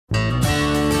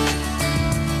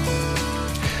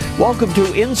Welcome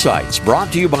to Insights,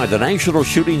 brought to you by the National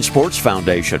Shooting Sports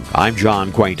Foundation. I'm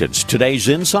John Quaintance. Today's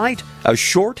insight, a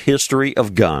short history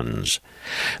of guns.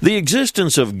 The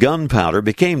existence of gunpowder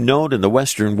became known in the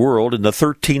Western world in the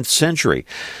 13th century.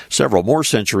 Several more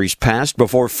centuries passed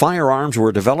before firearms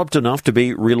were developed enough to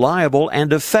be reliable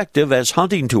and effective as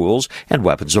hunting tools and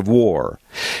weapons of war.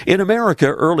 In America,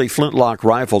 early flintlock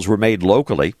rifles were made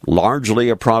locally, largely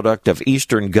a product of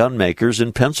Eastern gun makers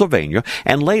in Pennsylvania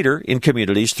and later in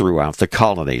communities throughout the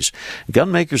colonies.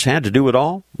 Gun makers had to do it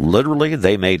all. Literally,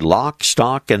 they made lock,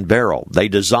 stock, and barrel. They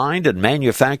designed and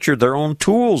manufactured their own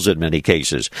tools in many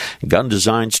cases. Gun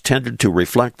designs tended to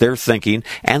reflect their thinking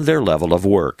and their level of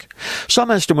work.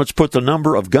 Some estimates put the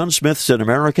number of gunsmiths in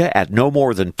America at no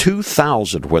more than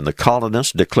 2,000 when the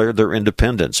colonists declared their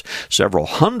independence. Several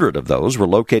hundred of those were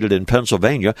located in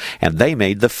Pennsylvania, and they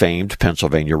made the famed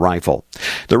Pennsylvania rifle.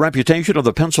 The reputation of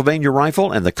the Pennsylvania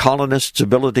rifle and the colonists'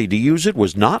 ability to use it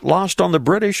was not lost on the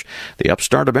British. The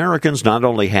upstart Americans not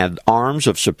only had arms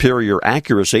of superior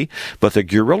accuracy, but the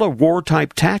guerrilla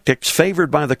war-type tactics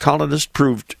favored by the colonists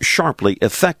proved sharply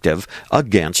effective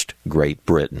against Great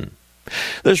Britain.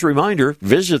 This reminder,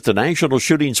 visit the National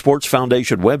Shooting Sports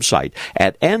Foundation website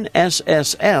at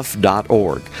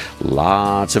nssf.org.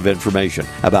 Lots of information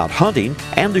about hunting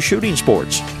and the shooting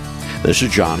sports. This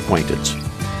is John Quaintance.